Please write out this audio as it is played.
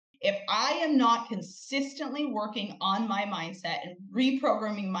I am not consistently working on my mindset and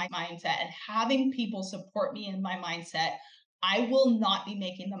reprogramming my mindset and having people support me in my mindset, I will not be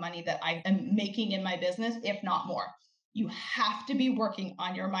making the money that I am making in my business, if not more. You have to be working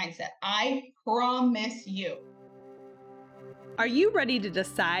on your mindset. I promise you. Are you ready to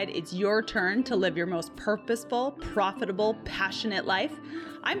decide it's your turn to live your most purposeful, profitable, passionate life?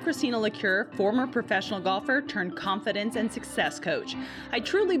 I'm Christina LaCure, former professional golfer turned confidence and success coach. I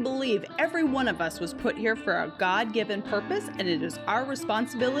truly believe every one of us was put here for a God-given purpose, and it is our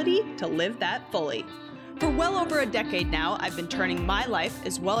responsibility to live that fully. For well over a decade now, I've been turning my life,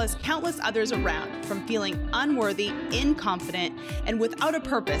 as well as countless others around, from feeling unworthy, inconfident, and without a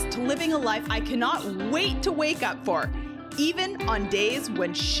purpose to living a life I cannot wait to wake up for, even on days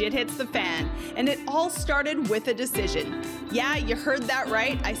when shit hits the fan. And it all started with a decision. Yeah, you heard that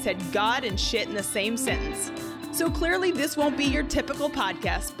right. I said God and shit in the same sentence. So clearly this won't be your typical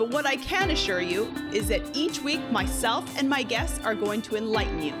podcast, but what I can assure you is that each week myself and my guests are going to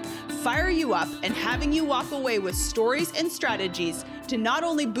enlighten you, fire you up, and having you walk away with stories and strategies to not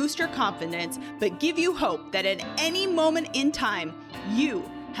only boost your confidence, but give you hope that at any moment in time, you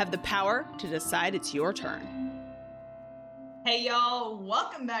have the power to decide it's your turn. Hey y'all,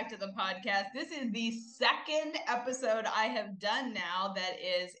 welcome back to the podcast. This is the second episode I have done now that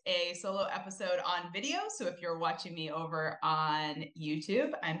is a solo episode on video. So if you're watching me over on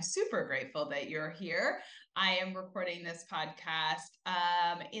YouTube, I'm super grateful that you're here. I am recording this podcast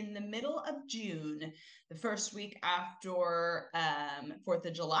in the middle of June, the first week after 4th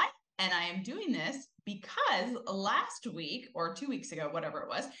of July. And I am doing this because last week or 2 weeks ago, whatever it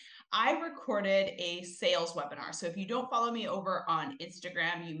was, I recorded a sales webinar. So if you don't follow me over on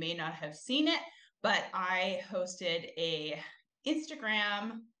Instagram, you may not have seen it, but I hosted a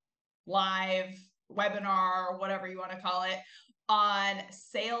Instagram live webinar, whatever you want to call it, on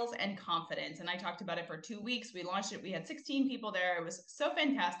sales and confidence. And I talked about it for 2 weeks. We launched it. We had 16 people there. It was so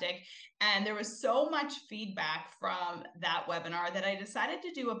fantastic. And there was so much feedback from that webinar that I decided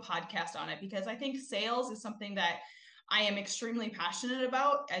to do a podcast on it, because I think sales is something that I am extremely passionate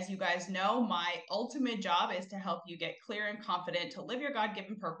about. As you guys know, my ultimate job is to help you get clear and confident to live your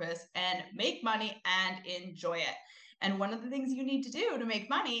God-given purpose and make money and enjoy it. And one of the things you need to do to make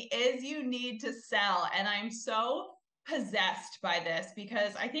money is you need to sell. And I'm so possessed by this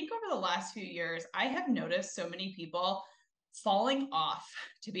because I think over the last few years, I have noticed so many people falling off,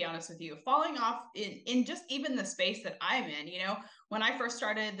 to be honest with you, falling off in just even the space that I'm in. You know, when I first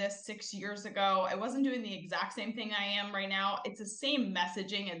started this 6 years ago, I wasn't doing the exact same thing I am right now. It's the same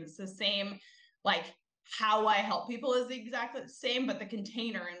messaging and it's the same, like, how I help people is exactly the same, but the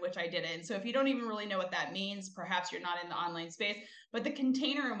container in which I did it. And so if you don't even really know what that means, perhaps you're not in the online space, but the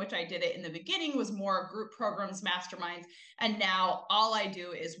container in which I did it in the beginning was more group programs, masterminds. And now all I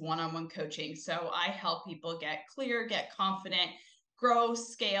do is one-on-one coaching. So I help people get clear, get confident, grow,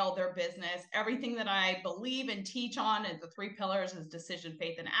 scale their business. Everything that I believe and teach on is the 3 pillars is decision,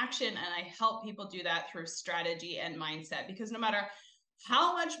 faith, and action. And I help people do that through strategy and mindset, because no matter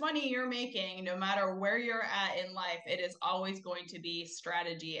how much money you're making, no matter where you're at in life, it is always going to be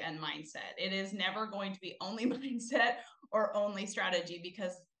strategy and mindset. It is never going to be only mindset or only strategy,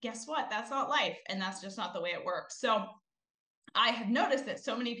 because guess what? That's not life. And that's just not the way it works. So I have noticed that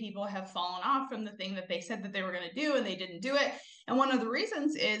so many people have fallen off from the thing that they said that they were going to do and they didn't do it. And one of the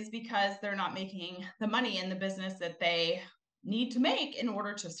reasons is because they're not making the money in the business that they need to make in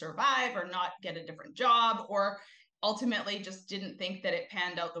order to survive, or not get a different job, or ultimately just didn't think that it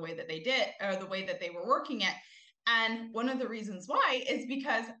panned out the way that they did, or the way that they were working it. And one of the reasons why is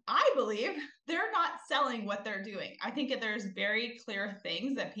because I believe they're not selling what they're doing. I think that there's very clear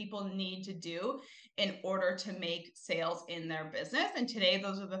things that people need to do in order to make sales in their business. And today,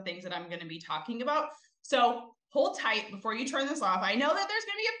 those are the things that I'm going to be talking about. So hold tight before you turn this off. I know that there's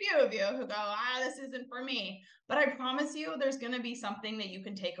going to be a few of you who go, this isn't for me. But I promise you, there's going to be something that you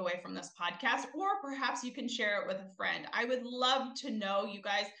can take away from this podcast, or perhaps you can share it with a friend. I would love to know, you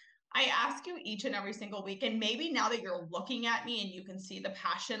guys. I ask you each and every single week, and maybe now that you're looking at me and you can see the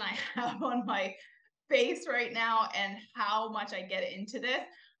passion I have on my face right now and how much I get into this,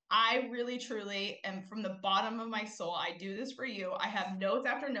 I really, truly am, from the bottom of my soul, I do this for you. I have notes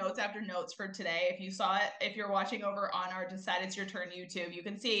after notes after notes for today. If you saw it, if you're watching over on our Decide It's Your Turn YouTube, you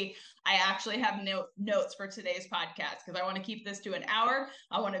can see I actually have notes for today's podcast, because I want to keep this to an hour.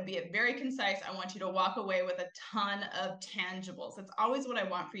 I want to be very concise. I want you to walk away with a ton of tangibles. That's always what I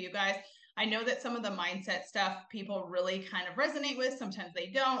want for you guys. I know that some of the mindset stuff people really kind of resonate with, sometimes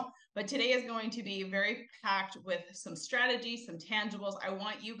they don't, but today is going to be very packed with some strategies, some tangibles. I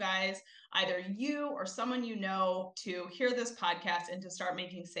want you guys, either you or someone you know, to hear this podcast and to start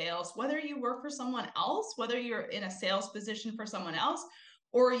making sales, whether you work for someone else, whether you're in a sales position for someone else,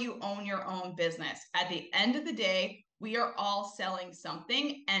 or you own your own business. At the end of the day, we are all selling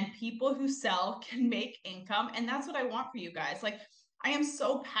something, and people who sell can make income. And that's what I want for you guys. Like, I am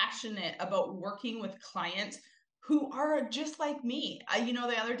so passionate about working with clients who are just like me.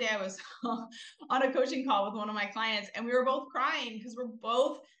 The other day I was on a coaching call with one of my clients, and we were both crying because we're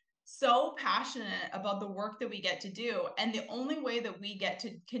both so passionate about the work that we get to do. And the only way that we get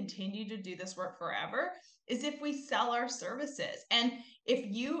to continue to do this work forever is if we sell our services. And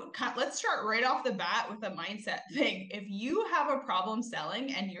let's start right off the bat with a mindset thing. If you have a problem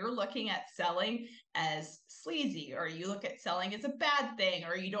selling and you're looking at selling as sleazy, or you look at selling as a bad thing,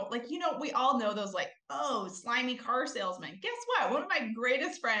 or you don't we all know those, like, oh, slimy car salesman. Guess what? One of my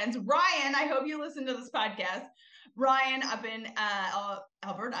greatest friends, Ryan, I hope you listen to this podcast. Ryan up in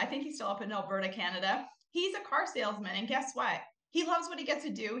Alberta, I think he's still up in Alberta, Canada. He's a car salesman, and guess what? He loves what he gets to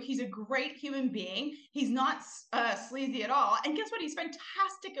do. He's a great human being. He's not sleazy at all. And guess what? He's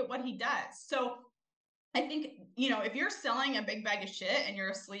fantastic at what he does. So I think, if you're selling a big bag of shit and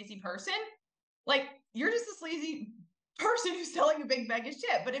you're a sleazy person, like, you're just a sleazy person who's selling a big bag of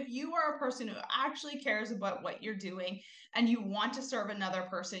shit. But if you are a person who actually cares about what you're doing and you want to serve another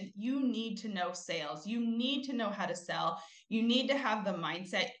person, you need to know sales. You need to know how to sell. You need to have the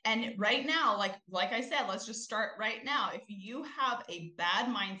mindset. And right now, like I said, let's just start right now. If you have a bad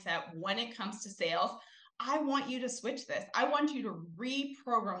mindset when it comes to sales, I want you to switch this. I want you to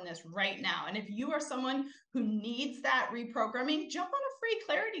reprogram this right now. And if you are someone who needs that reprogramming, jump on a free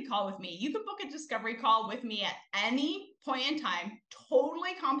clarity call with me. You can book a discovery call with me at any point in time,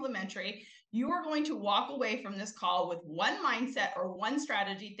 totally complimentary. You are going to walk away from this call with one mindset or one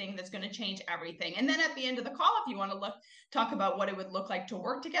strategy thing that's going to change everything. And then at the end of the call, if you want to talk about what it would look like to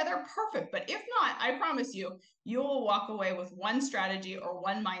work together, perfect. But if not, I promise you, you will walk away with one strategy or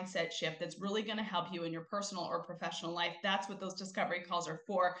one mindset shift that's really going to help you in your personal or professional life. That's what those discovery calls are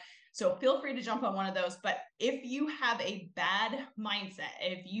for. So feel free to jump on one of those. But if you have a bad mindset,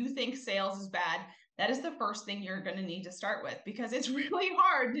 if you think sales is bad, that is the first thing you're going to need to start with, because it's really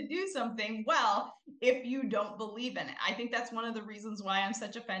hard to do something well if you don't believe in it. I think that's one of the reasons why I'm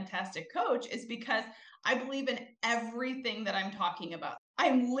such a fantastic coach, is because I believe in everything that I'm talking about.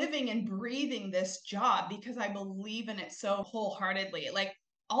 I'm living and breathing this job because I believe in it so wholeheartedly. Like,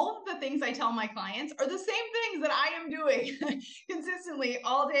 all of the things I tell my clients are the same things that I am doing consistently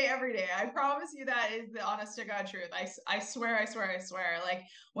all day, every day. I promise you that is the honest to God truth. I swear. Like,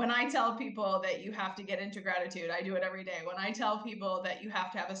 when I tell people that you have to get into gratitude, I do it every day. When I tell people that you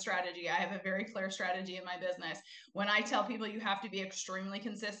have to have a strategy, I have a very clear strategy in my business. When I tell people you have to be extremely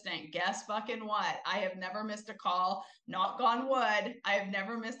consistent, guess fucking what? I have never missed a call. Knock on wood. I have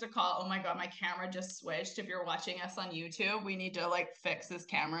never missed a call. Oh my God, my camera just switched. If you're watching us on YouTube, we need to fix this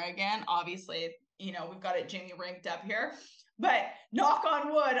camera again. Obviously, we've got it Jimmy rigged up here, but knock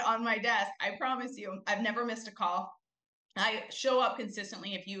on wood on my desk. I promise you, I've never missed a call. I show up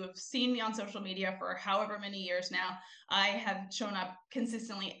consistently. If you have seen me on social media for however many years now, I have shown up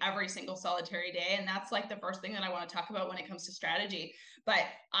consistently every single solitary day. And that's the first thing that I want to talk about when it comes to strategy. But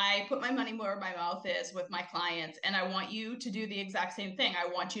I put my money where my mouth is with my clients, and I want you to do the exact same thing.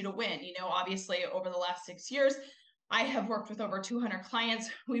 I want you to win. Obviously, over the last 6 years, I have worked with over 200 clients.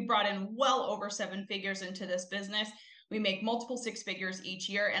 We brought in well over 7 figures into this business. We make multiple 6 figures each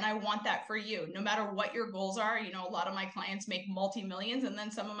year. And I want that for you. No matter what your goals are, a lot of my clients make multi-millions. And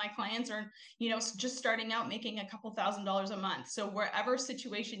then some of my clients are, just starting out making a couple $1,000s a month. So wherever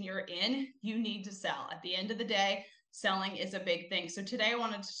situation you're in, you need to sell. At the end of the day, selling is a big thing. So today I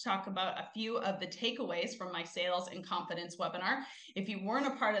wanted to talk about a few of the takeaways from my sales and confidence webinar. If you weren't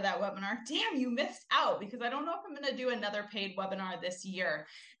a part of that webinar, damn, you missed out, because I don't know if I'm going to do another paid webinar this year.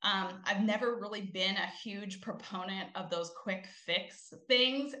 I've never really been a huge proponent of those quick fix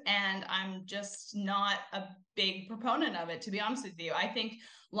things, and I'm just not a big proponent of it, to be honest with you. I think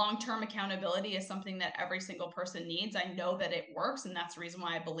long-term accountability is something that every single person needs. I know that it works, and that's the reason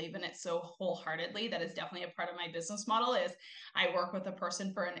why I believe in it so wholeheartedly. That is definitely a part of my business model. Is I work with a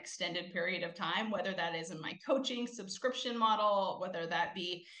person for an extended period of time, whether that is in my coaching subscription model, whether that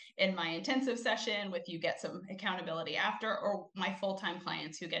be in my intensive session with you get some accountability after, or my full-time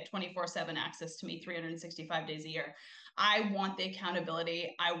clients who get 24/7 access to me 365 days a year. I want the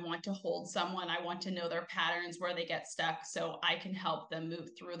accountability. I want to hold someone. I want to know their patterns, where they get stuck, so I can help them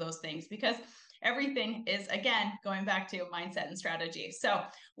move through those things, because everything is, again, going back to mindset and strategy. So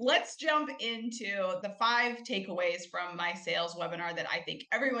let's jump into the 5 takeaways from my sales webinar that I think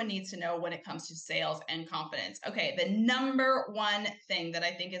everyone needs to know when it comes to sales and confidence. Okay, the number one thing that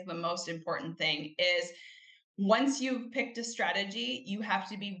I think is the most important thing is, once you've picked a strategy, you have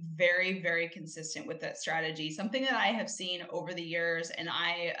to be very, very consistent with that strategy. Something that I have seen over the years, and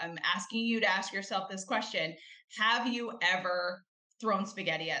I am asking you to ask yourself this question: have you ever thrown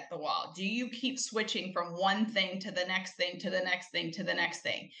spaghetti at the wall? Do you keep switching from one thing to the next thing, to the next thing, to the next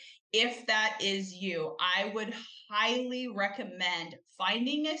thing? If that is you, I would highly recommend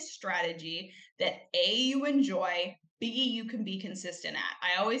finding a strategy that A, you enjoy, B, you can be consistent at.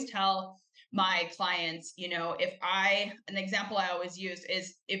 I always tell my clients, an example I always use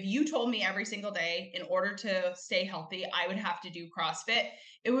is, if you told me every single day in order to stay healthy, I would have to do CrossFit,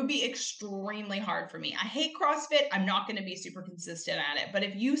 it would be extremely hard for me. I hate CrossFit. I'm not going to be super consistent at it. But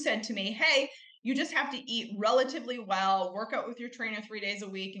if you said to me, hey, you just have to eat relatively well, work out with your trainer 3 days a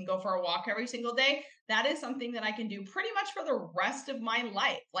week, and go for a walk every single day, that is something that I can do pretty much for the rest of my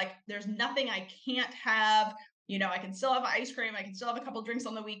life. Like, there's nothing I can't have. I can still have ice cream. I can still have a couple drinks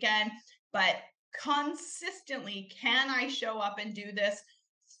on the weekend, but consistently, can I show up and do this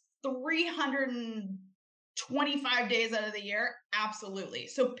 325 days out of the year? Absolutely.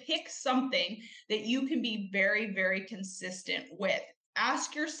 So pick something that you can be very, very consistent with.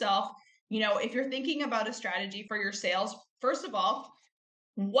 Ask yourself, if you're thinking about a strategy for your sales, first of all,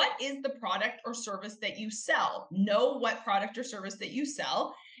 what is the product or service that you sell? Know what product or service that you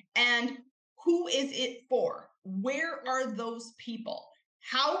sell, and who is it for? Where are those people?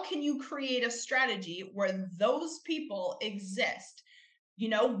 How can you create a strategy where those people exist?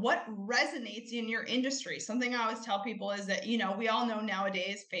 What resonates in your industry? Something I always tell people is that, we all know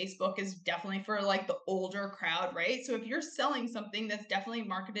nowadays Facebook is definitely for like the older crowd, right? So if you're selling something that's definitely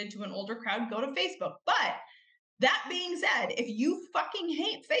marketed to an older crowd, go to Facebook. But that being said, if you fucking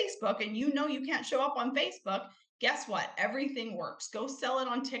hate Facebook and you know you can't show up on Facebook, guess what? Everything works. Go sell it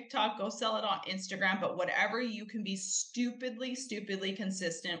on TikTok, go sell it on Instagram, but whatever you can be stupidly, stupidly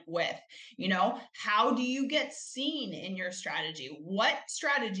consistent with. How do you get seen in your strategy? What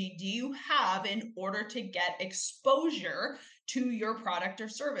strategy do you have in order to get exposure to your product or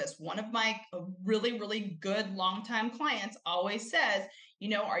service? One of my really, really good longtime clients always says,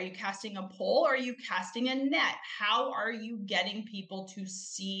 are you casting a pole or are you casting a net? How are you getting people to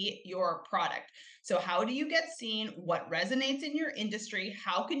see your product? So how do you get seen? What resonates in your industry?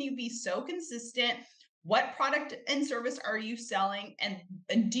 How can you be so consistent? What product and service are you selling? And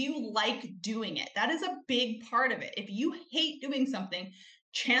do you like doing it? That is a big part of it. If you hate doing something,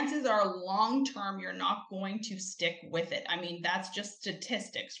 chances are long term, you're not going to stick with it. I mean, that's just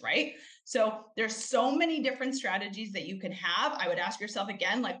statistics, right? So there's so many different strategies that you can have. I would ask yourself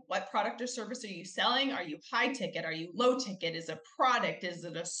again, like, what product or service are you selling? Are you high ticket? Are you low ticket? Is it a product? Is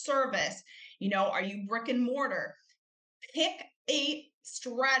it a service? Are you brick and mortar? Pick a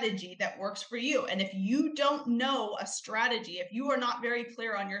strategy that works for you. And if you don't know a strategy, if you are not very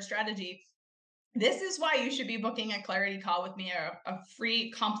clear on your strategy, this is why you should be booking a clarity call with me, or a free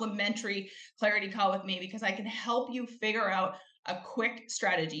complimentary clarity call with me, because I can help you figure out a quick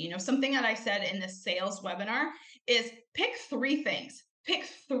strategy. Something that I said in the sales webinar is pick 3 things. Pick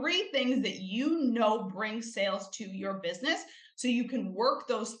 3 things that bring sales to your business, so you can work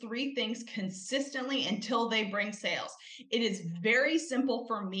those 3 things consistently until they bring sales. It is very simple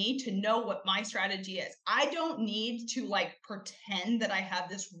for me to know what my strategy is. I don't need to pretend that I have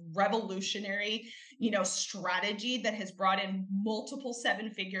this revolutionary, strategy that has brought in multiple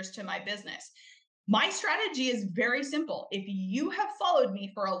 7 figures to my business. My strategy is very simple. If you have followed me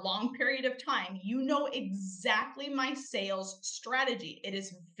for a long period of time, you know exactly my sales strategy. It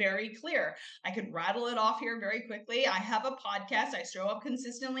is very clear. I could rattle it off here very quickly. I have a podcast. I show up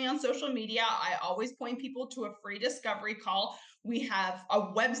consistently on social media. I always point people to a free discovery call. We have a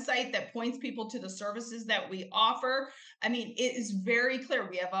website that points people to the services that we offer. I mean, it is very clear.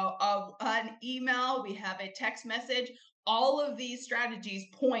 We have an email, we have a text message. All of these strategies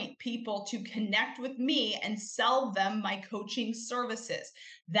point people to connect with me and sell them my coaching services.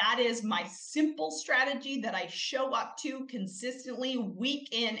 That is my simple strategy that I show up to consistently, week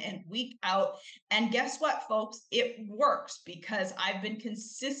in and week out. And guess what, folks? It works, because I've been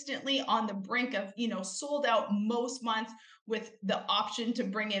consistently on the brink of, sold out most months, with the option to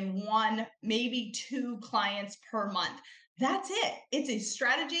bring in 1, maybe 2 clients per month. That's it. It's a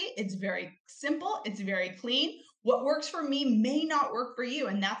strategy. It's very simple. It's very clean. What works for me may not work for you.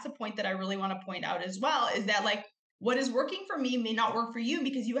 And that's the point that I really want to point out as well, is that what is working for me may not work for you,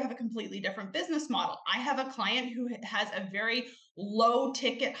 because you have a completely different business model. I have a client who has a very low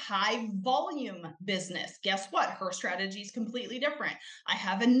ticket, high volume business. Guess what? Her strategy is completely different. I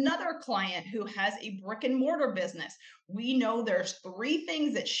have another client who has a brick and mortar business. We know there's 3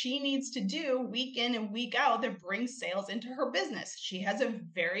 things that she needs to do week in and week out that bring sales into her business. She has a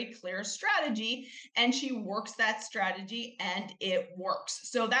very clear strategy and she works that strategy and it works.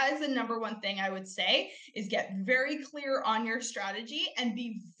 So that is the number one thing I would say is get very clear on your strategy and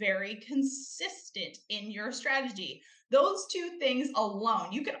be very consistent in your strategy. Those 2 things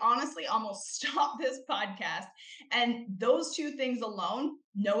alone, you could honestly almost stop this podcast. And those 2 things alone,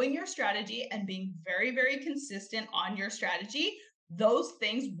 knowing your strategy and being very, very consistent on your strategy, those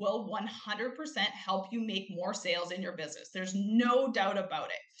things will 100% help you make more sales in your business. There's no doubt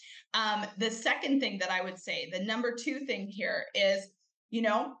about it. The second thing that I would say, the number 2 thing here is, you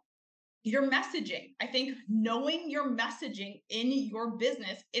know, your messaging. I think knowing your messaging in your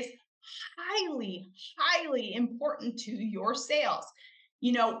business is highly, highly important to your sales.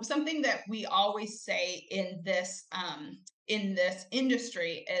 Something that we always say in this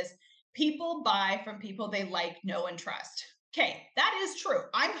industry is people buy from people they like, know, and trust. Okay, that is true.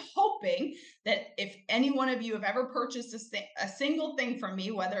 I'm hoping that if any one of you have ever purchased a single thing from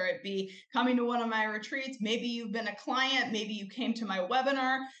me, whether it be coming to one of my retreats, maybe you've been a client, maybe you came to my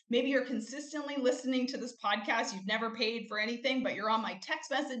webinar, maybe you're consistently listening to this podcast, you've never paid for anything, but you're on my text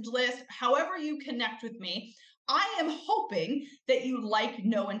message list, however you connect with me, I am hoping that you like,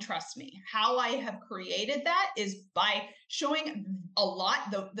 know, and trust me. How I have created that is by showing a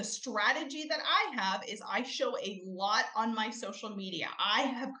lot. The strategy that I have is I show a lot on my social media. I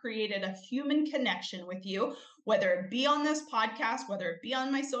have created a human connection with you, whether it be on this podcast, whether it be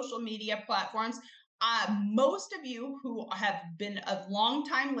on my social media platforms. Most of you who have been a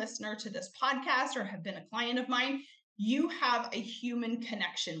long-time listener to this podcast or have been a client of mine, you have a human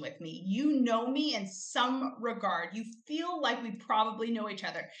connection with me. You know me in some regard. You feel like we probably know each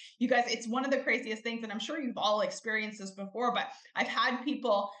other. You guys, it's one of the craziest things, and I'm sure you've all experienced this before, but I've had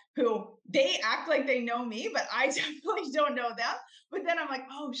people who they act like they know me, but I definitely don't know them. But then I'm like,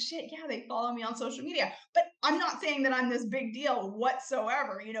 oh shit, yeah, they follow me on social media. But I'm not saying that I'm this big deal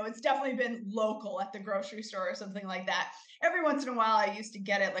whatsoever. It's definitely been local at the grocery store or something like that. Every once in a while, I used to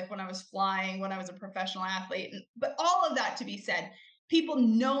get it like when I was flying, when I was a professional athlete. But all of that to be said, people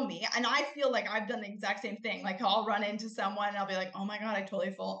know me and I feel like I've done the exact same thing. Like I'll run into someone and I'll be like, oh my God, I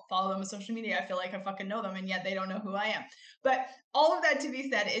totally follow them on social media. I feel like I fucking know them and yet they don't know who I am. But all of that to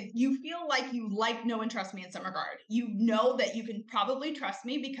be said, you feel like you like, know, and trust me in some regard. You know that you can probably trust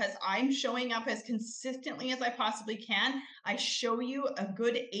me because I'm showing up as consistently as I possibly can. I show you a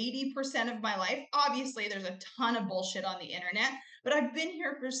good 80% of my life. Obviously, there's a ton of bullshit on the internet, but I've been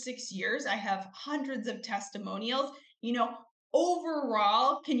here for 6 years. I have hundreds of testimonials.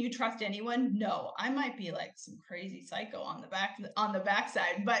 Overall, can you trust anyone? No. I might be like some crazy psycho on the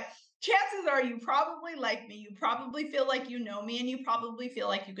backside, but chances are you probably like me, you probably feel like you know me, and you probably feel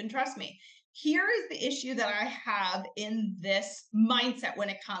like you can trust me. Here is the issue that I have in this mindset when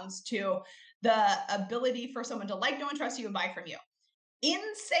it comes to the ability for someone to like, know, and trust you and buy from you. In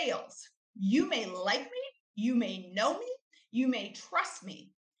sales, you may like me, you may know me, you may trust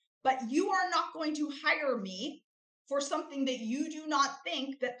me, but you are not going to hire me for something that you do not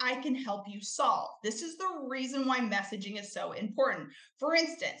think that I can help you solve. This is the reason why messaging is so important. For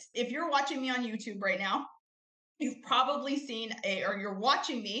instance, if you're watching me on YouTube right now, you've probably seen or you're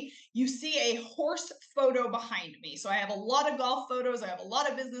watching me, you see a horse photo behind me. So I have a lot of golf photos, I have a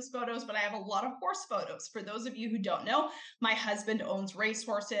lot of business photos, but I have a lot of horse photos. For those of you who don't know, my husband owns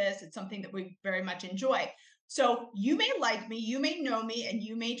racehorses. It's something that we very much enjoy. So you may like me, you may know me, and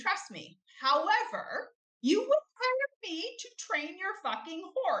you may trust me. However, you would hire me to train your fucking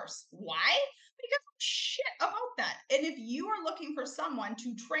horse. Why? Because I'm shit about that. And if you are looking for someone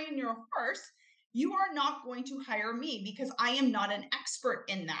to train your horse, you are not going to hire me because I am not an expert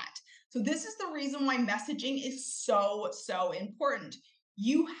in that. So this is the reason why messaging is so, so important.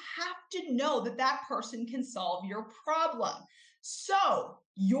 You have to know that that person can solve your problem. So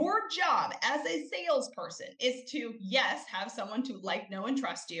your job as a salesperson is to, yes, have someone to like, know, and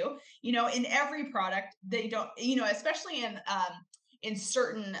trust you. In every product, they don't, especially in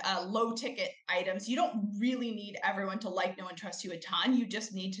certain low ticket items, you don't really need everyone to like, know, and trust you a ton. You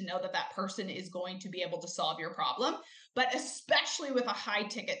just need to know that that person is going to be able to solve your problem. But especially with a high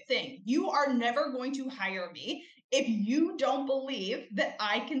ticket thing, you are never going to hire me if you don't believe that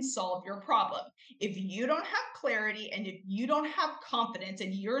I can solve your problem. If you don't have clarity and if you don't have confidence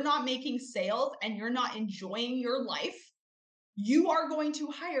and you're not making sales and you're not enjoying your life, you are going to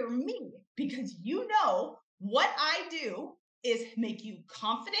hire me because you know what I do is make you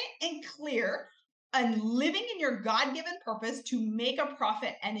confident and clear and living in your God-given purpose to make a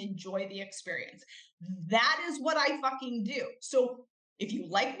profit and enjoy the experience. That is what I fucking do. So if you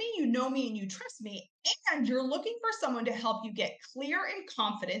like me, you know me, and you trust me, and you're looking for someone to help you get clear and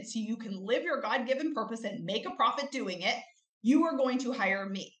confident so you can live your God-given purpose and make a profit doing it, you are going to hire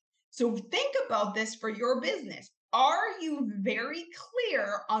me. So think about this for your business. Are you very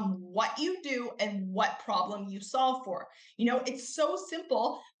clear on what you do and what problem you solve for? It's so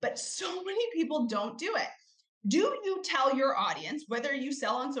simple, but so many people don't do it. Do you tell your audience, whether you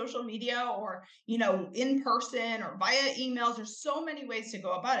sell on social media or, in person or via emails, there's so many ways to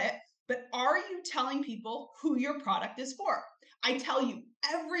go about it, but are you telling people who your product is for? I tell you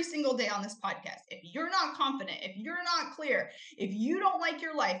every single day on this podcast, if you're not confident, if you're not clear, if you don't like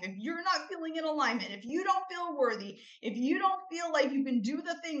your life, if you're not feeling in alignment, if you don't feel worthy, if you don't feel like you can do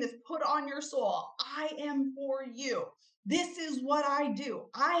the thing that's put on your soul, I am for you. This is what I do.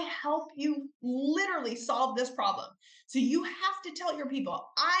 I help you literally solve this problem. So you have to tell your people,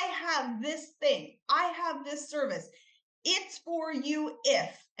 I have this thing, I have this service. It's for you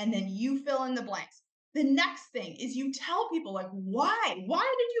if, and then you fill in the blanks. The next thing is you tell people, like, why?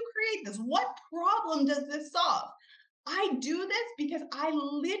 Why did you create this? What problem does this solve? I do this because I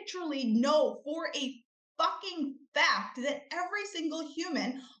literally know for a fucking fact that every single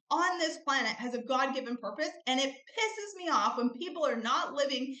human on this planet has a God given purpose. And it pisses me off when people are not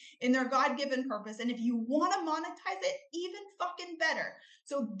living in their God given purpose. And if you want to monetize it, even fucking better.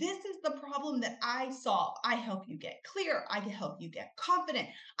 So, this is the problem that I solve. I help you get clear. I help you get confident.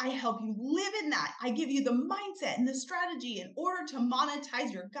 I help you live in that. I give you the mindset and the strategy in order to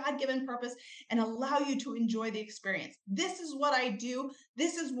monetize your God given purpose and allow you to enjoy the experience. This is what I do.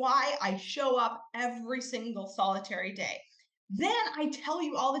 This is why I show up every single solitary day. Then I tell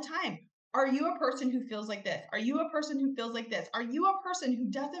you all the time, are you a person who feels like this? Are you a person who feels like this? Are you a person who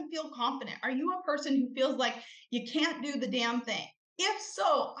doesn't feel confident? Are you a person who feels like you can't do the damn thing? If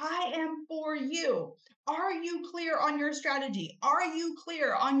so, I am for you. Are you clear on your strategy? Are you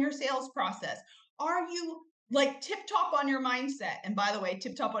clear on your sales process? Are you like tip top on your mindset? And by the way,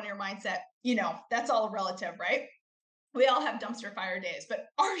 tip top on your mindset, that's all relative, right? We all have dumpster fire days, but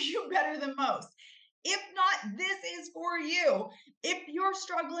are you better than most? If not, this is for you. If you're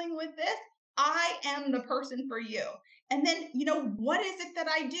struggling with this, I am the person for you. And then, what is it that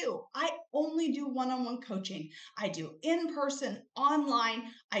I do? I only do one on one coaching. I do in person, online.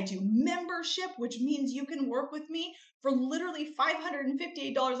 I do membership, which means you can work with me for literally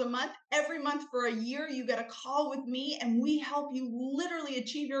 $558 a month. Every month for a year, you get a call with me, and we help you literally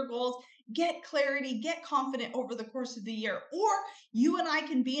achieve your goals, get clarity, get confident over the course of the year. Or you and I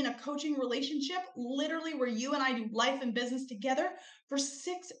can be in a coaching relationship, literally where you and I do life and business together for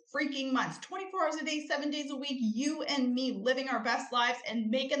 6 freaking months, 24 hours a day, 7 days a week, you and me living our best lives and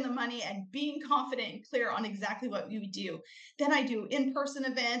making the money and being confident and clear on exactly what we do. Then I do in-person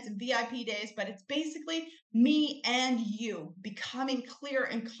events and VIP days, but it's basically me and you becoming clear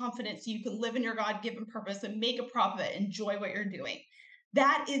and confident so you can live in your God-given purpose and make a profit, enjoy what you're doing.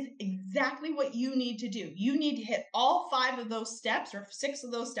 That is exactly what you need to do. You need to hit all 5 of those steps or 6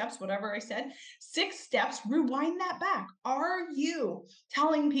 of those steps, whatever I said, 6 steps, rewind that back. Are you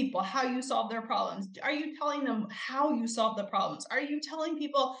telling people how you solve their problems? Are you telling them how you solve the problems? Are you telling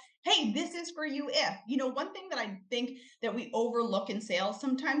people, hey, this is for you if, one thing that I think that we overlook in sales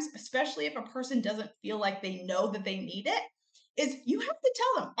sometimes, especially if a person doesn't feel like they know that they need it, is you have to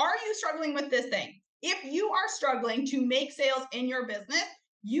tell them, are you struggling with this thing? If you are struggling to make sales in your business,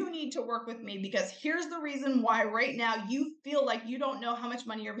 you need to work with me, because here's the reason why right now you feel like you don't know how much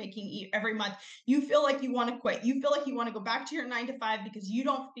money you're making every month. You feel like you want to quit. You feel like you want to go back to your 9 to 5 because you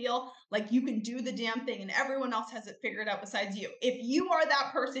don't feel like you can do the damn thing and everyone else has it figured out besides you. If you are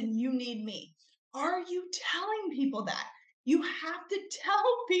that person, you need me. Are you telling people that? You have to tell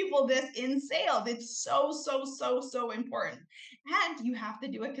people this in sales. It's so, so, so, so important. And you have to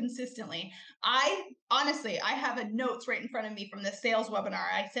do it consistently. I have a notes right in front of me from the sales webinar.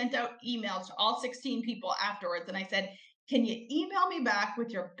 I sent out emails to all 16 people afterwards, and I said, can you email me back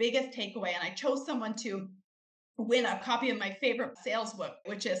with your biggest takeaway? And I chose someone to win a copy of my favorite sales book,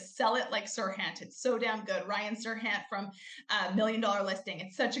 which is Sell It Like Serhant. It's so damn good. Ryan Serhant from $1 Million Listing.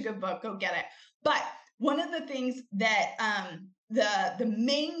 It's such a good book. Go get it. But one of the things that the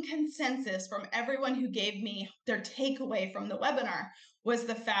main consensus from everyone who gave me their takeaway from the webinar was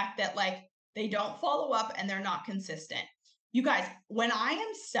the fact that they don't follow up and they're not consistent. You guys, when I am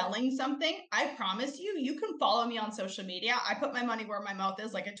selling something, I promise you, you can follow me on social media. I put my money where my mouth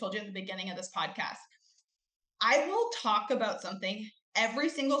is, like I told you in the beginning of this podcast. I will talk about something every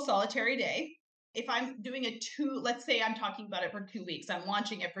single solitary day If I'm doing let's say I'm talking about it for 2 weeks, I'm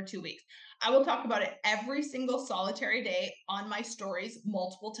launching it for 2 weeks. I will talk about it every single solitary day on my stories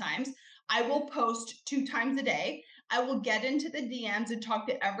multiple times. I will post 2 times a day. I will get into the DMs and talk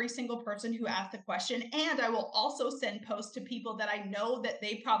to every single person who asked the question. And I will also send posts to people that I know that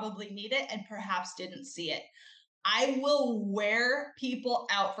they probably need it and perhaps didn't see it. I will wear people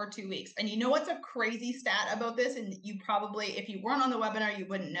out for 2 weeks. And you know what's a crazy stat about this? And you probably, if you weren't on the webinar, you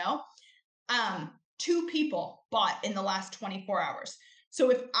wouldn't know. 2 people bought in the last 24 hours. So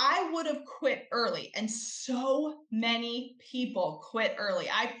if I would have quit early, and so many people quit early,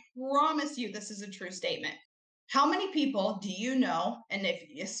 I promise you this is a true statement. How many people do you know, and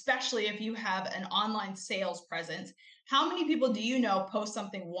especially if you have an online sales presence, how many people do you know post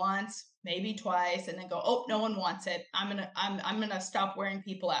something once, maybe twice, and then go, oh, no one wants it. I'm gonna stop wearing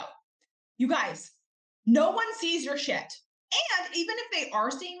people out. You guys, no one sees your shit. And even if they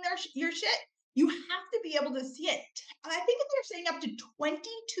are seeing your shit, you have to be able to see it. I think they're saying up to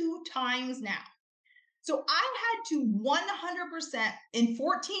 22 times now. So I had to 100% in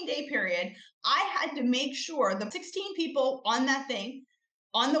 14-day period, I had to make sure the 16 people on that thing,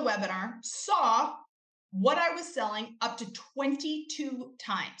 on the webinar, saw what I was selling up to 22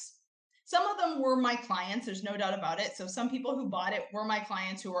 times. Some of them were my clients, there's no doubt about it. So some people who bought it were my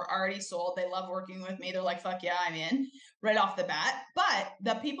clients who were already sold. They love working with me. They're like, fuck yeah, I'm in right off the bat. But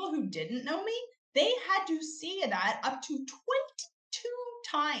the people who didn't know me, they had to see that up to 22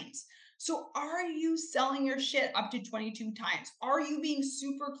 times. So are you selling your shit up to 22 times? Are you being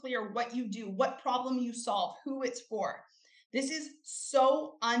super clear what you do, what problem you solve, who it's for? This is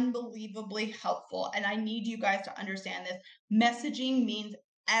so unbelievably helpful. And I need you guys to understand this. Messaging means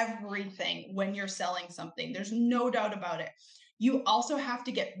everything when you're selling something. There's no doubt about it. You also have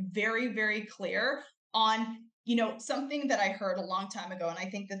to get very, very clear on, something that I heard a long time ago. And I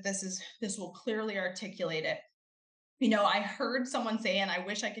think that this will clearly articulate it. I heard someone say, and I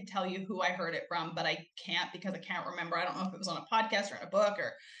wish I could tell you who I heard it from, but I can't because I can't remember. I don't know if it was on a podcast or in a book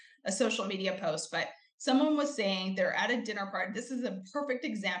or a social media post, but someone was saying they're at a dinner party. This is a perfect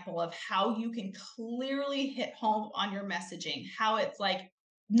example of how you can clearly hit home on your messaging, how it's like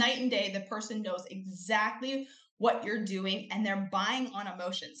night and day. The person knows exactly what you're doing and they're buying on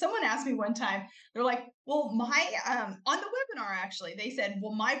emotion. Someone asked me one time, they're like, well, my on the webinar, actually, they said,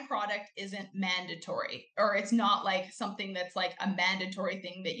 well, my product isn't mandatory, or it's not like something that's like a mandatory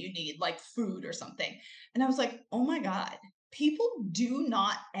thing that you need, like food or something. And I was like, oh my God, people do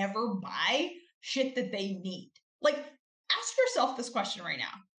not ever buy shit that they need. Like, ask yourself this question right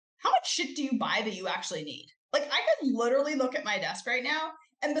now. How much shit do you buy that you actually need? Like, I could literally look at my desk right now,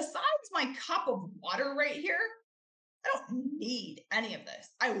 and besides my cup of water right here, I don't need any of this.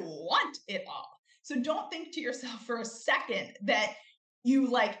 I want it all. So don't think to yourself for a second that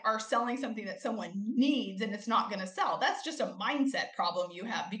you are selling something that someone needs and it's not going to sell. That's just a mindset problem you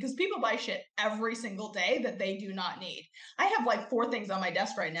have, because people buy shit every single day that they do not need. I have 4 things on my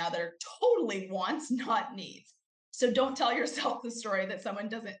desk right now that are totally wants, not needs. So don't tell yourself the story that someone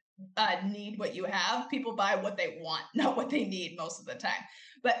doesn't need what you have. People buy what they want, not what they need most of the time.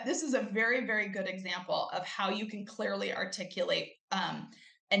 But this is a very, very good example of how you can clearly articulate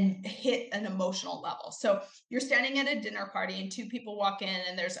and hit an emotional level. So you're standing at a dinner party and 2 people walk in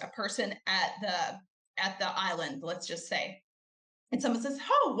and there's a person at the island, let's just say. And someone says,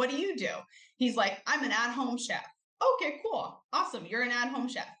 "Oh, what do you do?" He's like, "I'm an at-home chef." Okay, cool. Awesome. You're an at-home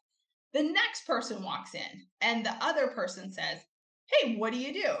chef. The next person walks in and the other person says, "Hey, what do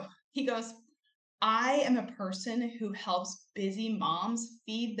you do?" He goes, "I am a person who helps busy moms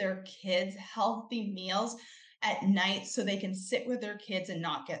feed their kids healthy meals at night so they can sit with their kids and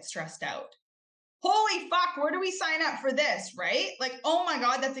not get stressed out." Holy fuck, where do we sign up for this, right? Like, oh my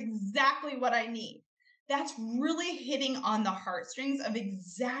God, that's exactly what I need. That's really hitting on the heartstrings of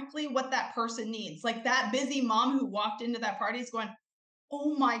exactly what that person needs. Like that busy mom who walked into that party is going,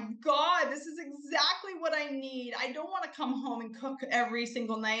 oh my God, this is exactly what I need. I don't want to come home and cook every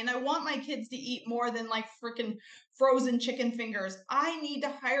single night. And I want my kids to eat more than freaking frozen chicken fingers. I need to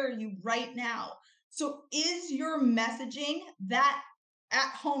hire you right now. So is your messaging that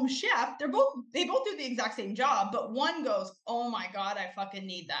at-home chef? They both do the exact same job, but one goes, oh my God, I fucking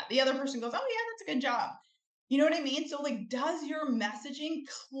need that. The other person goes, oh yeah, that's a good job. You know what I mean? So does your messaging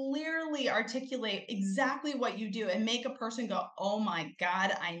clearly articulate exactly what you do and make a person go, oh my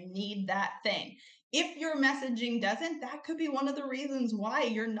God, I need that thing? If your messaging doesn't, that could be one of the reasons why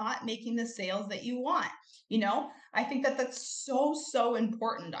you're not making the sales that you want. I think that that's so, so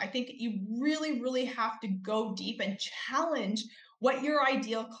important. I think you really, really have to go deep and challenge what your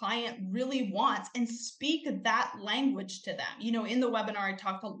ideal client really wants and speak that language to them. In the webinar, I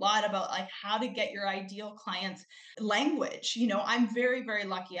talked a lot about like how to get your ideal client's language. I'm very, very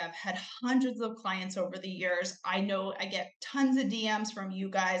lucky. I've had hundreds of clients over the years. I know I get tons of DMs from you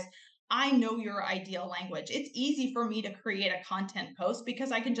guys. I know your ideal language. It's easy for me to create a content post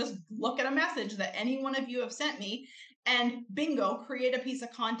because I can just look at a message that any one of you have sent me and bingo, create a piece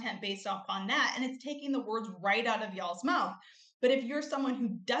of content based off on that. And it's taking the words right out of y'all's mouth. But if you're someone who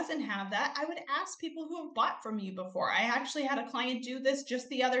doesn't have that, I would ask people who have bought from you before. I actually had a client do this just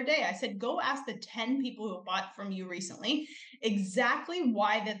the other day. I said, go ask the 10 people who bought from you recently exactly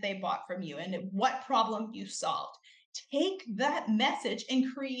why that they bought from you and what problem you solved. Take that message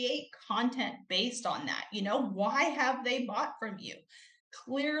and create content based on that. Why have they bought from you?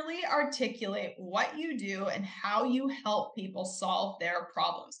 Clearly articulate what you do and how you help people solve their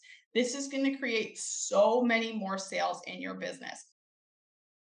problems. This is going to create so many more sales in your business.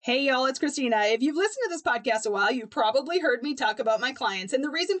 Hey y'all, it's Christina. If you've listened to this podcast a while, you've probably heard me talk about my clients. And the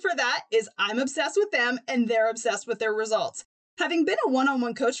reason for that is I'm obsessed with them and they're obsessed with their results. Having been a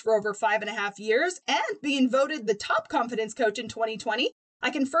one-on-one coach for over 5.5 years and being voted the top confidence coach in 2020, I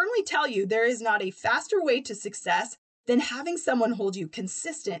can firmly tell you there is not a faster way to success than having someone hold you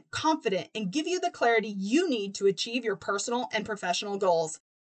consistent, confident, and give you the clarity you need to achieve your personal and professional goals.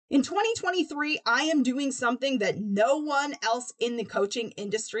 In 2023, I am doing something that no one else in the coaching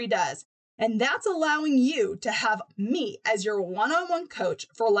industry does, and that's allowing you to have me as your one-on-one coach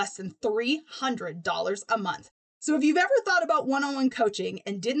for less than $300 a month. So if you've ever thought about one-on-one coaching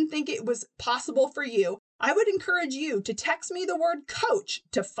and didn't think it was possible for you, I would encourage you to text me the word coach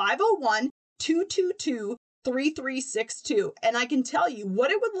to 501-222-3362, and I can tell you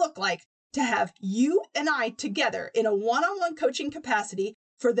what it would look like to have you and I together in a one-on-one coaching capacity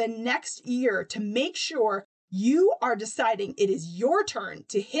for the next year to make sure you are deciding it is your turn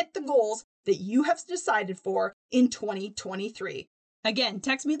to hit the goals that you have decided for in 2023. Again,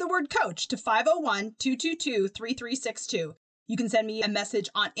 text me the word coach to 501-222-3362. You can send me a message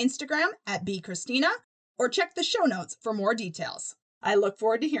on Instagram at bchristina or check the show notes for more details. I look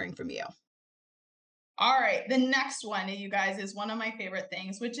forward to hearing from you. All right, the next one, you guys, is one of my favorite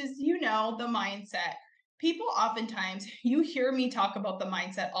things, which is, the mindset. People oftentimes, you hear me talk about the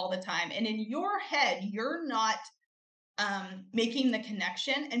mindset all the time, and in your head, you're not making the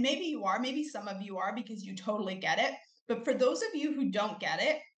connection. And maybe you are, maybe some of you are because you totally get it. But for those of you who don't get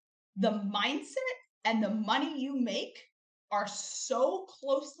it, the mindset and the money you make are so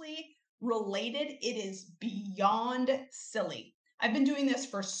closely related, it is beyond silly. I've been doing this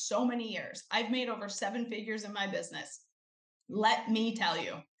for so many years. I've made over 7 figures in my business. Let me tell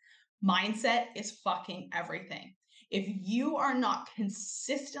you, mindset is fucking everything. If you are not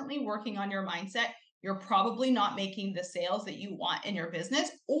consistently working on your mindset, you're probably not making the sales that you want in your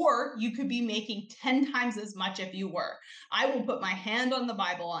business, or you could be making 10 times as much if you were. I will put my hand on the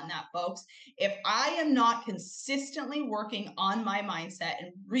Bible on that, folks. If I am not consistently working on my mindset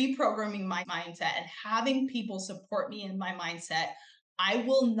and reprogramming my mindset and having people support me in my mindset, I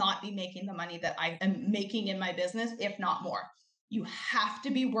will not be making the money that I am making in my business, if not more. You have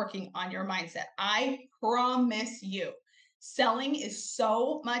to be working on your mindset. I promise you. Selling is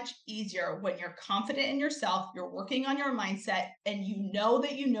so much easier when you're confident in yourself, you're working on your mindset, and you know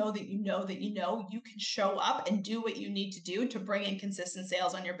that you can show up and do what you need to do to bring in consistent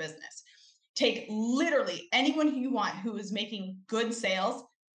sales on your business. Take literally anyone who you want who is making good sales,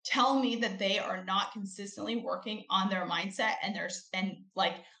 tell me that they are not consistently working on their mindset and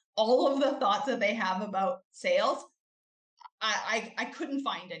like all of the thoughts that they have about sales. I couldn't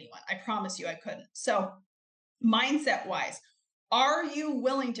find anyone. I promise you I couldn't. So mindset wise, are you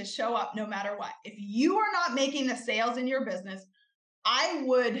willing to show up no matter what? If you are not making the sales in your business, I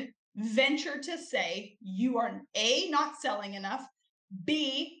would venture to say you are A, not selling enough,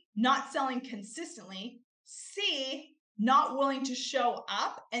 B, not selling consistently, C, not willing to show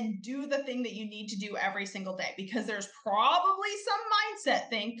up and do the thing that you need to do every single day, because there's probably some mindset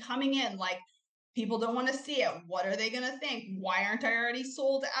thing coming in like, people don't want to see it. What are they going to think? Why aren't I already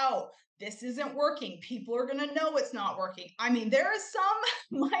sold out? This isn't working. People are going to know it's not working. I mean, there is some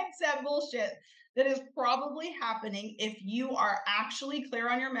mindset bullshit that is probably happening if you are actually clear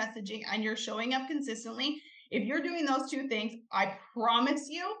on your messaging and you're showing up consistently. If you're doing those two things, I promise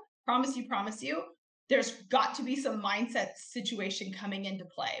you, there's got to be some mindset situation coming into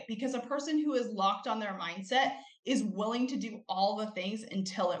play, because a person who is locked on their mindset is willing to do all the things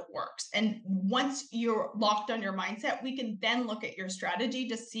until it works. And once you're locked on your mindset, we can then look at your strategy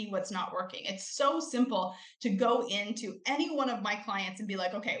to see what's not working. It's so simple to go into any one of my clients and be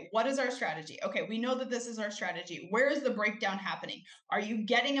like, okay, what is our strategy? Okay, we know that this is our strategy. Where is the breakdown happening? Are you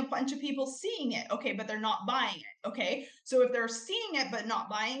getting a bunch of people seeing it? Okay, but they're not buying it. Okay, so if they're seeing it but not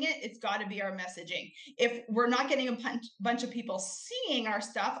buying it, it's got to be our messaging. If we're not getting a bunch of people seeing our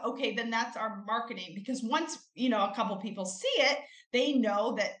stuff, okay, then that's our marketing. Because once, a couple people see it, they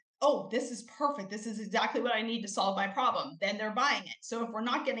know that, oh, this is perfect. This is exactly what I need to solve my problem. Then they're buying it. So if we're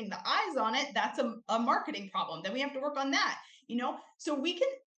not getting the eyes on it, that's a marketing problem. Then we have to work on that, So we can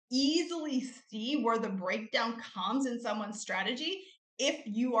easily see where the breakdown comes in someone's strategy if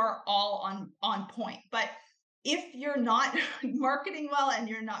you are all on point. But if you're not marketing well and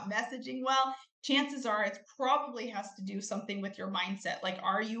you're not messaging well, chances are it probably has to do something with your mindset. Like,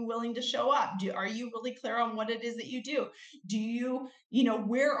 are you willing to show up? Are you really clear on what it is that you do? Do you,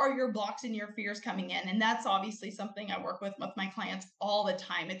 where are your blocks and your fears coming in? And that's obviously something I work with my clients all the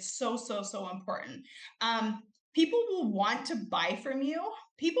time. It's so, so, so important. People will want to buy from you.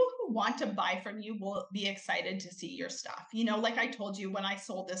 People who want to buy from you will be excited to see your stuff. Like I told you, when I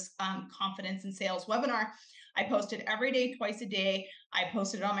sold this confidence in sales webinar, I posted every day, twice a day. I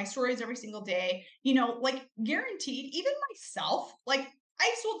posted it on my stories every single day, like guaranteed, even myself, like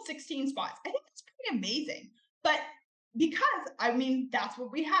I sold 16 spots. I think that's pretty amazing. But because that's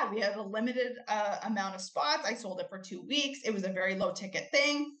what we had. We had a limited amount of spots. I sold it for 2 weeks. It was a very low ticket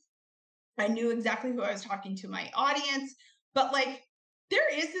thing. I knew exactly who I was talking to, my audience. But like,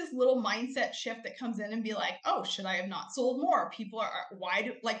 there is this little mindset shift that comes in and be like, oh, should I have not sold more? People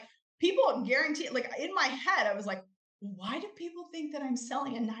guarantee, like in my head, I was like, why do people think that I'm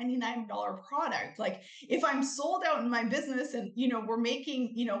selling a $99 product? Like, if I'm sold out in my business and, we're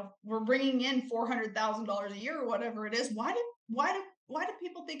making, we're bringing in $400,000 a year or whatever it is, why do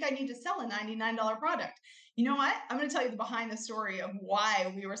people think I need to sell a $99 product? You know what? I'm going to tell you the behind the story of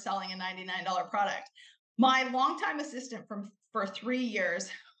why we were selling a $99 product. My longtime assistant for 3 years,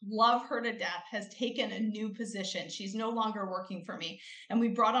 love her to death, has taken a new position. She's no longer working for me. And we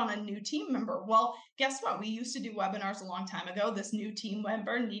brought on a new team member. Well, guess what? We used to do webinars a long time ago. This new team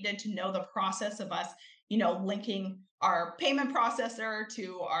member needed to know the process of us, linking our payment processor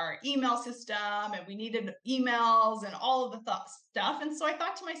to our email system, and we needed emails and all of the stuff. And so I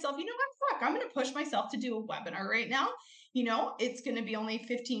thought to myself, you know what, fuck, I'm going to push myself to do a webinar right now. It's going to be only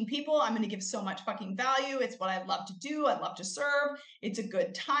 15 people. I'm going to give so much fucking value. It's what I love to do. I love to serve. It's a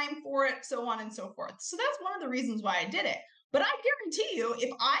good time for it, so on and so forth. So that's one of the reasons why I did it. But I guarantee you, if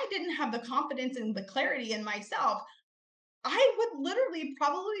I didn't have the confidence and the clarity in myself, I would literally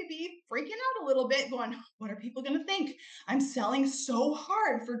probably be freaking out a little bit going, what are people going to think? I'm selling so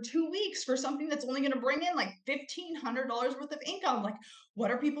hard for 2 weeks for something that's only going to bring in like $1,500 worth of income. Like, what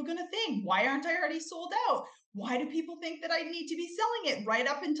are people going to think? Why aren't I already sold out? Why do people think that I need to be selling it right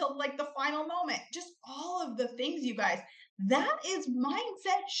up until like the final moment? Just all of the things, you guys. That is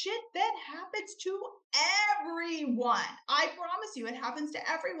mindset shit that happens to everyone. I promise you, it happens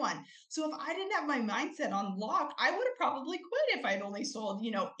to everyone. So if I didn't have my mindset on lock, I would have probably quit if I'd only sold,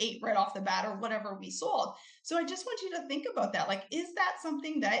 8 right off the bat or whatever we sold. So I just want you to think about that. Like, is that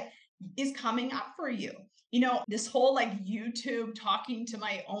something that is coming up for you? This whole like YouTube talking to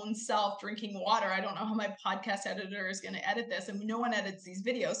my own self, drinking water. I don't know how my podcast editor is going to edit this, and no one edits these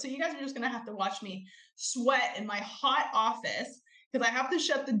videos. So you guys are just going to have to watch me sweat in my hot office because I have to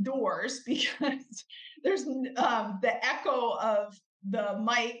shut the doors because there's the echo of the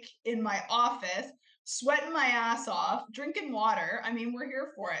mic in my office, sweating my ass off, drinking water. I mean, we're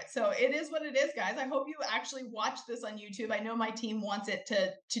here for it. So it is what it is, guys. I hope you actually watch this on YouTube. I know my team wants it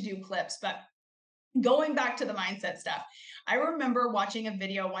to do clips, but going back to the mindset stuff, I remember watching a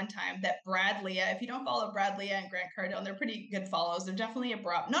video one time that Brad Lea, if you don't follow Brad Lea and Grant Cardone, they're pretty good follows. They're definitely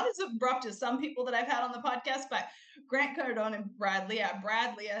abrupt, not as abrupt as some people that I've had on the podcast, but Grant Cardone and Brad Lea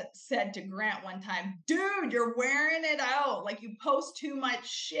said to Grant one time, dude, you're wearing it out. Like, you post too much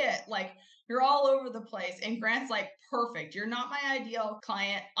shit. Like, you're all over the place. And Grant's like, perfect. You're not my ideal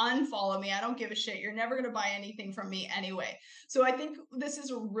client. Unfollow me. I don't give a shit. You're never going to buy anything from me anyway. So I think this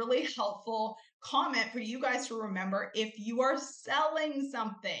is a really helpful comment for you guys to remember. If you are selling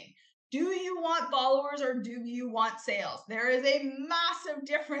something, do you want followers or do you want sales? There is a massive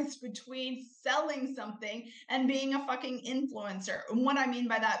difference between selling something and being a fucking influencer. And what I mean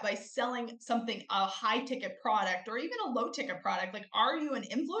by that, by selling something, a high ticket product or even a low ticket product, like, are you an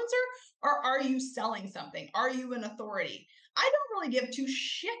influencer or are you selling something? Are you an authority? I don't really give two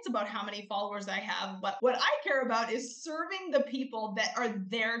shits about how many followers I have, but what I care about is serving the people that are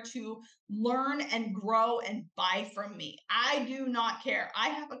there to learn and grow and buy from me. I do not care. I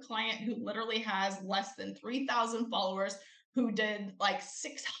have a client who literally has less than 3,000 followers who did like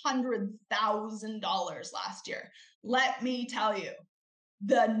 $600,000 last year. Let me tell you,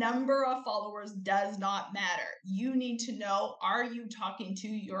 the number of followers does not matter. You need to know, are you talking to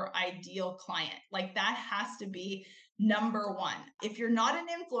your ideal client? Like that has to be number one. If you're not an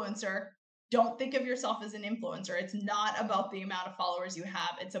influencer, don't think of yourself as an influencer. It's not about the amount of followers you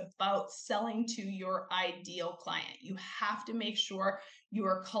have. It's about selling to your ideal client. You have to make sure you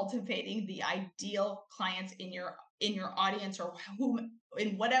are cultivating the ideal clients in your audience, or whom,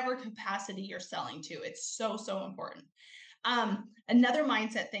 in whatever capacity you're selling to. It's so, so important. Another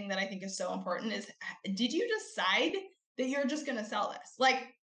mindset thing that I think is so important is, did you decide that you're just going to sell this?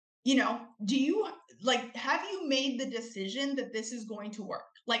 Like, do you like, have you made the decision that this is going to work?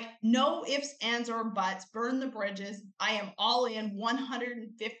 Like, no ifs, ands, or buts, burn the bridges. I am all in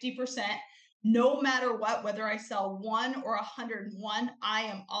 150%. No matter what, whether I sell one or 101, I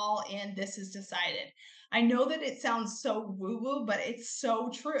am all in. This is decided. I know that it sounds so woo woo, but it's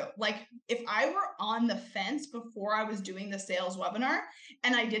so true. Like, if I were on the fence before I was doing the sales webinar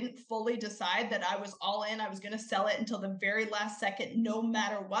and I didn't fully decide that I was all in, I was going to sell it until the very last second, no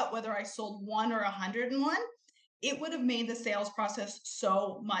matter what, whether I sold one or 101, it would have made the sales process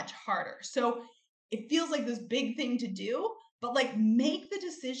so much harder. So it feels like this big thing to do, but like, make the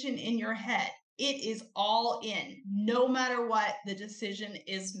decision in your head. It is all in. No matter what, the decision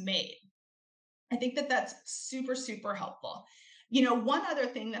is made. I think that that's super, super helpful. One other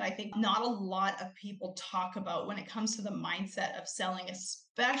thing that I think not a lot of people talk about when it comes to the mindset of selling,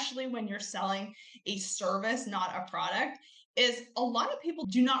 especially when you're selling a service, not a product, is a lot of people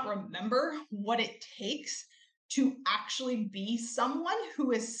do not remember what it takes to actually be someone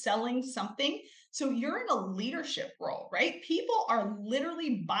who is selling something. So you're in a leadership role, right? People are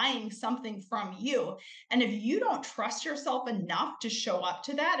literally buying something from you. And if you don't trust yourself enough to show up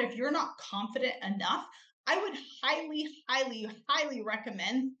to that, if you're not confident enough, I would highly, highly, highly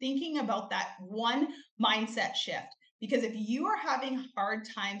recommend thinking about that one mindset shift. Because if you are having a hard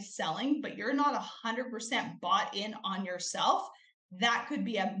time selling, but you're not 100% bought in on yourself, that could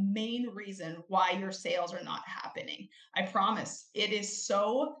be a main reason why your sales are not happening. I promise it is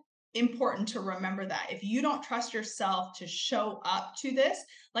so important to remember that. If you don't trust yourself to show up to this,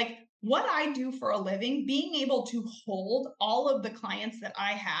 like what I do for a living, being able to hold all of the clients that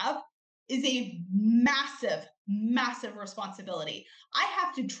I have is a massive, massive responsibility. I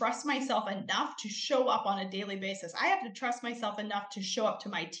have to trust myself enough to show up on a daily basis. I have to trust myself enough to show up to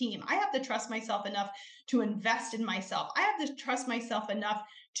my team. I have to trust myself enough to invest in myself. I have to trust myself enough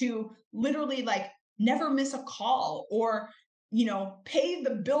to literally like never miss a call, or pay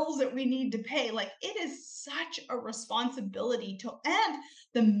the bills that we need to pay. Like, it is such a responsibility and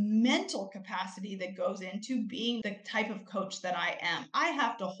the mental capacity that goes into being the type of coach that I am. I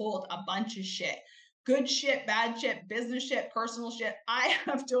have to hold a bunch of shit, good shit, bad shit, business shit, personal shit. I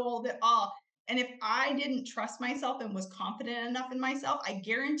have to hold it all. And if I didn't trust myself and was confident enough in myself, I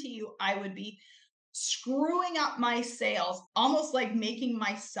guarantee you I would be screwing up my sales, almost like making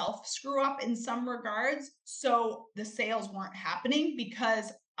myself screw up in some regards. So the sales weren't happening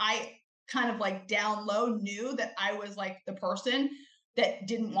because I kind of like down low knew that I was like the person that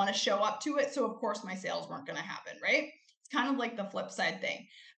didn't want to show up to it. So of course my sales weren't going to happen, right? It's kind of like the flip side thing.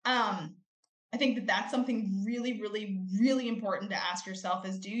 I think that that's something really, really, really important to ask yourself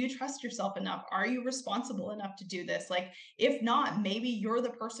is, do you trust yourself enough? Are you responsible enough to do this? Like, if not, maybe you're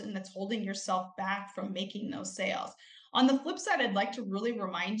the person that's holding yourself back from making those sales. On the flip side, I'd like to really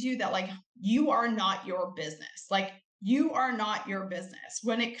remind you that like, you are not your business. Like, you are not your business.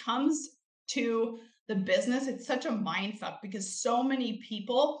 When it comes to the business, it's such a mind fuck because so many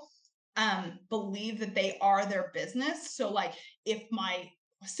people believe that they are their business. So like, if my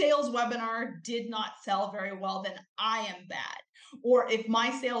sales webinar did not sell very well, then I am bad. Or if my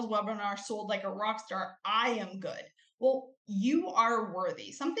sales webinar sold like a rock star, I am good. Well, you are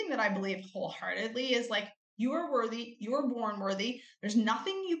worthy. Something that I believe wholeheartedly is like, you are worthy. You are born worthy. There's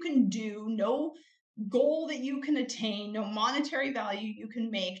nothing you can do, no goal that you can attain, no monetary value you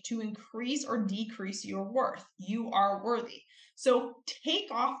can make to increase or decrease your worth. You are worthy. So take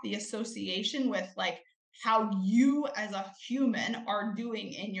off the association with like how you as a human are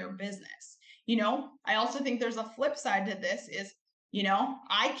doing in your business. I also think there's a flip side to this is,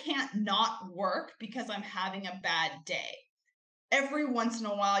 I can't not work because I'm having a bad day. Every once in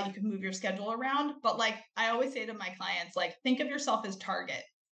a while you can move your schedule around, but like I always say to my clients, like, think of yourself as Target.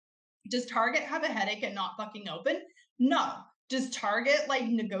 Does Target have a headache and not fucking open? No. Does Target like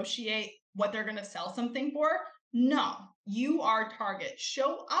negotiate what they're going to sell something for? No. You are Target.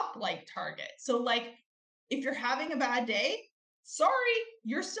 Show up like Target. So like if you're having a bad day, sorry,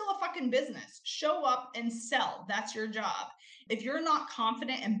 you're still a fucking business. Show up and sell. That's your job. If you're not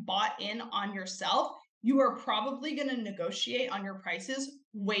confident and bought in on yourself, you are probably going to negotiate on your prices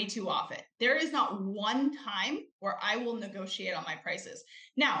way too often. There is not one time where I will negotiate on my prices.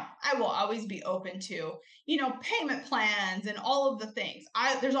 Now, I will always be open to, payment plans and all of the things.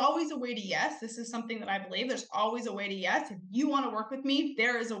 There's always a way to yes. This is something that I believe. There's always a way to yes. If you want to work with me,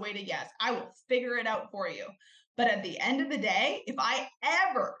 there is a way to yes. I will figure it out for you. But at the end of the day, if I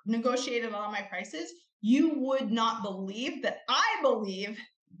ever negotiated on my prices, you would not believe that I believe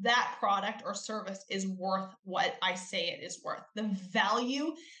that product or service is worth what I say it is worth, the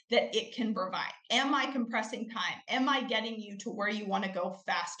value that it can provide. Am I compressing time? Am I getting you to where you want to go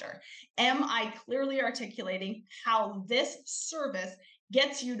faster? Am I clearly articulating how this service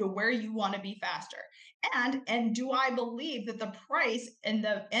gets you to where you want to be faster? And do I believe that the price and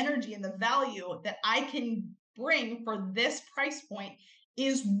the energy and the value that I can bring for this price point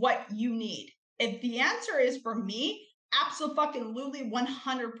is what you need? If the answer is for me, absolutely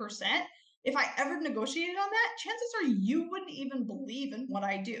 100%. If I ever negotiated on that, chances are you wouldn't even believe in what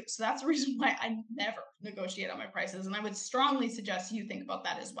I do. So that's the reason why I never negotiate on my prices. And I would strongly suggest you think about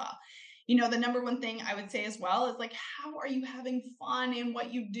that as well. The number one thing I would say as well is like, how are you having fun in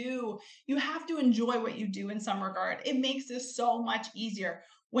what you do? You have to enjoy what you do in some regard. It makes this so much easier.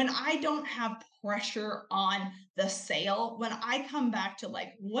 When I don't have pressure on the sale, when I come back to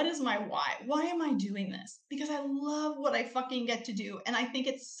like, what is my why? Why am I doing this? Because I love what I fucking get to do. And I think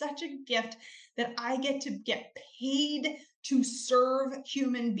it's such a gift that I get to get paid to serve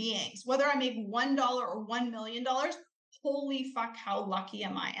human beings. Whether I make $1 or $1 million, holy fuck, how lucky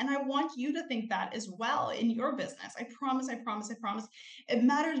am I? And I want you to think that as well in your business. I promise. It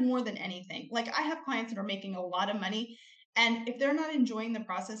matters more than anything. Like I have clients that are making a lot of money, and if they're not enjoying the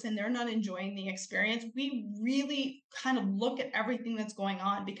process and they're not enjoying the experience, we really kind of look at everything that's going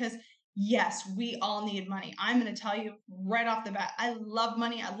on, because yes, we all need money. I'm going to tell you right off the bat, I love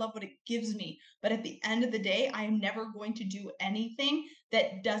money. I love what it gives me. But at the end of the day, I am never going to do anything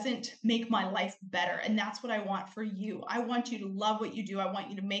that doesn't make my life better. And that's what I want for you. I want you to love what you do. I want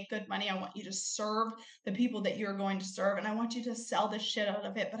you to make good money. I want you to serve the people that you're going to serve. And I want you to sell the shit out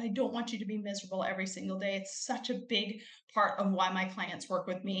of it. But I don't want you to be miserable every single day. It's such a big part of why my clients work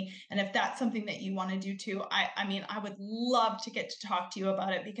with me. And if that's something that you want to do too, I would love to get to talk to you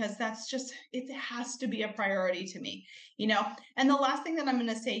about it, because that's just, it has to be a priority to me, And the last thing that I'm going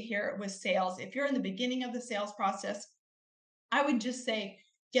to say here was sales. If you're in the beginning of the sales process, I would just say,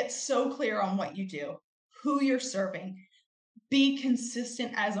 get so clear on what you do, who you're serving. Be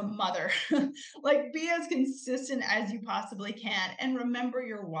consistent as a mother. Like, be as consistent as you possibly can, and remember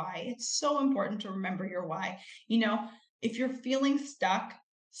your why. It's so important to remember your why. If you're feeling stuck,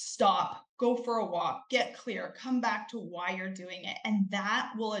 stop, go for a walk, get clear, come back to why you're doing it. And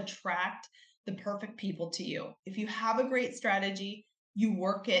that will attract the perfect people to you. If you have a great strategy, you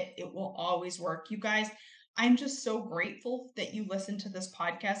work it, it will always work. You guys, I'm just so grateful that you listen to this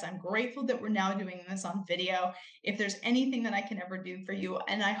podcast. I'm grateful that we're now doing this on video. If there's anything that I can ever do for you,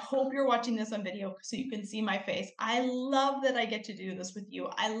 and I hope you're watching this on video so you can see my face. I love that I get to do this with you.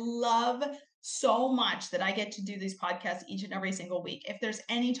 I love so much that I get to do these podcasts each and every single week. If there's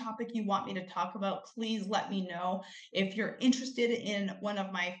any topic you want me to talk about, please let me know. If you're interested in one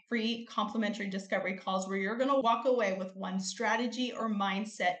of my free complimentary discovery calls where you're going to walk away with one strategy or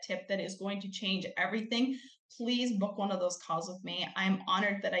mindset tip that is going to change everything, please book one of those calls with me. I'm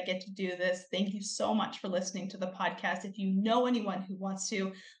honored that I get to do this. Thank you so much for listening to the podcast. If you know anyone who wants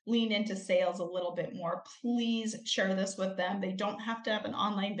to lean into sales a little bit more, please share this with them. They don't have to have an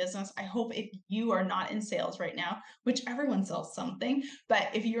online business. I hope if you are not in sales right now, which everyone sells something, but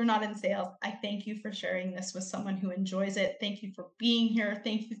if you're not in sales, I thank you for sharing this with someone who enjoys it. Thank you for being here.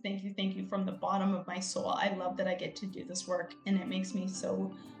 Thank you from the bottom of my soul. I love that I get to do this work, and it makes me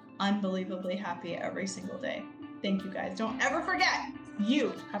so unbelievably happy every single day. Thank you guys. Don't ever forget,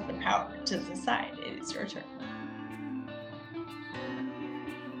 you have the power to decide it is your turn.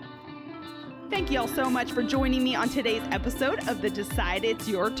 Thank you all so much for joining me on today's episode of the Decide It's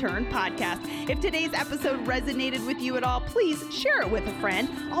Your Turn podcast. If today's episode resonated with you at all, please share it with a friend.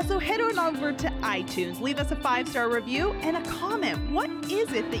 Also, head on over to iTunes, leave us a 5-star review and a comment. What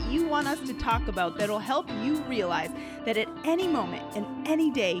is it that you want us to talk about that'll help you realize that at any moment and any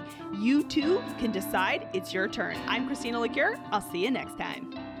day, you too can decide it's your turn? I'm Christina LeCure. I'll see you next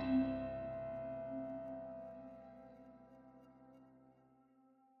time.